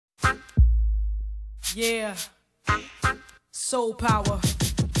Yeah, soul power.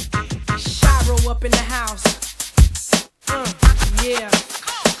 Shiro up in the house. Yeah.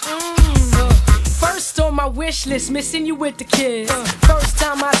 First on my wish list, missing you with the kids. First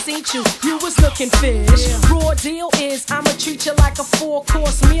time I seen you, you was looking fish. Raw deal is I'ma treat you like a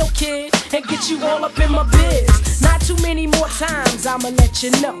 4-course meal, kid, and get you all up in my biz. Not too many more times, I'ma let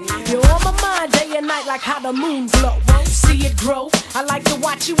you know. You're on my mind day and night like how the moon glow. See it grow, I like to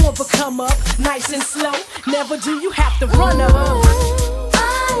watch you overcome up, nice and slow. Never do you have to run up. I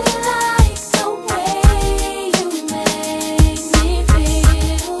like the way you make me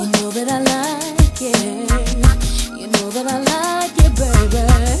feel. You know that I like it. You know that I like it, baby.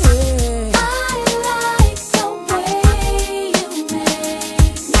 I like the way you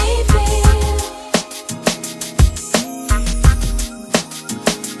make me feel.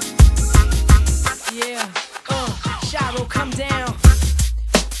 Yeah, Shiro, come down.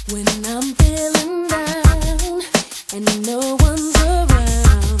 When I'm feeling down and no one's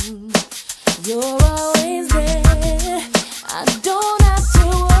around, you're always there. I don't have to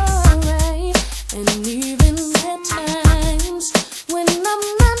worry. And even at times when I'm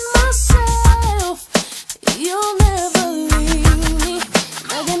not myself, you'll never leave me.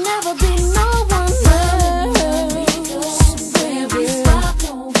 There can never be no one else. Where we stop,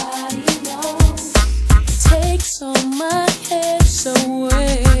 nobody knows. Takes all my cares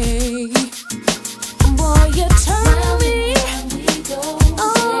away. Boy, you turn me.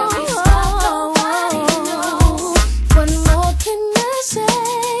 What more can I say?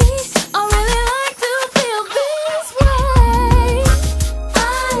 I really like to feel this way. I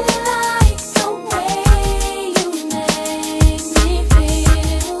like the way you make me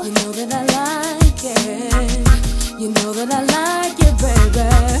feel. You know that I like it. You know that I like it, baby.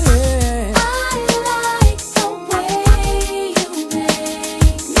 I like the way you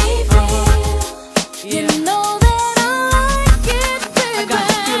make me feel. You know that I like it, baby. I got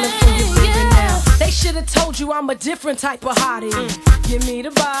the feeling for you, baby, now. They should've told you I'm a different type of hottie. Give me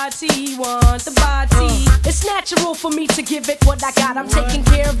the body, want the body. It's natural for me to give it what I got. I'm taking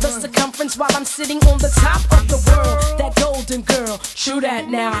care of the circumference while I'm sitting on the top of the world. That golden girl, true that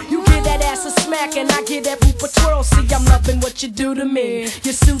now. You give that ass a smack and I give that poop a twirl. See, I'm loving what you do to me.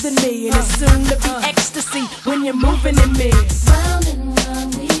 You're soothing me and it's soon to be ecstasy when you're moving in me. Round and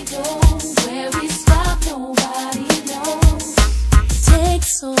round we go. Where we stop, nobody knows.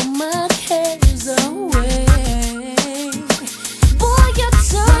 Takes all my cares away. Boy, you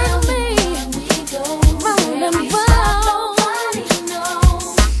turn me round and round.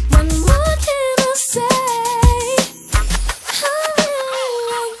 What more can I say? I really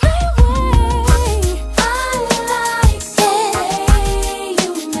like the way. I like the way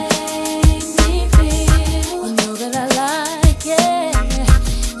you make me feel. You know that I like it.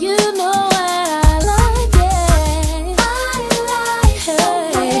 You know that I like it. I like the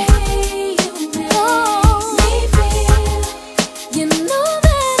way you make me feel. You know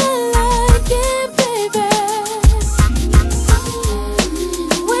that I like it, baby.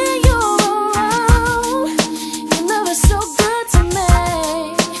 When you're around, your love is so good to me.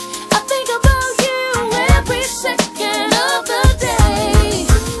 I think about you every second of the day.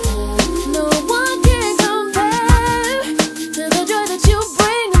 No one can compare to the joy that you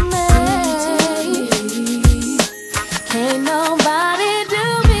bring to me. Can't nobody do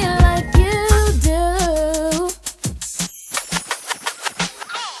me like you do.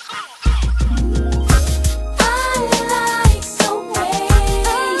 I like the way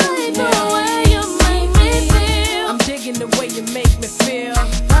you make me feel. I'm digging the way you make me feel.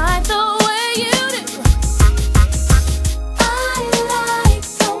 Like the way you do. I like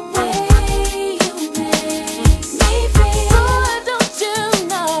the way you make me feel. Boy, don't you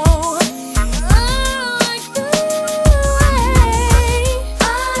know? I like the way.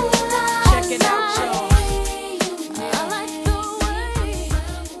 Check it out, y'all. I like the way.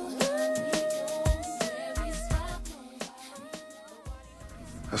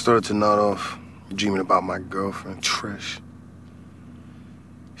 I started to nod off, dreaming about my girlfriend, Trish.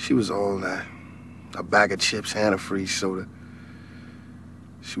 She was all that. A bag of chips and a free soda.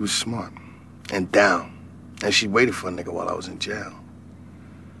 She was smart and down, and she waited for a nigga while I was in jail.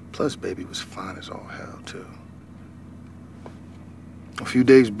 Plus, baby was fine as all hell, too. A few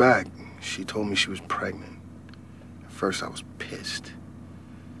days back, she told me she was pregnant. At first, I was pissed.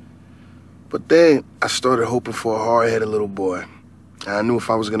 But then, I started hoping for a hard-headed little boy. And I knew if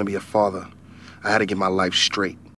I was gonna be a father, I had to get my life straight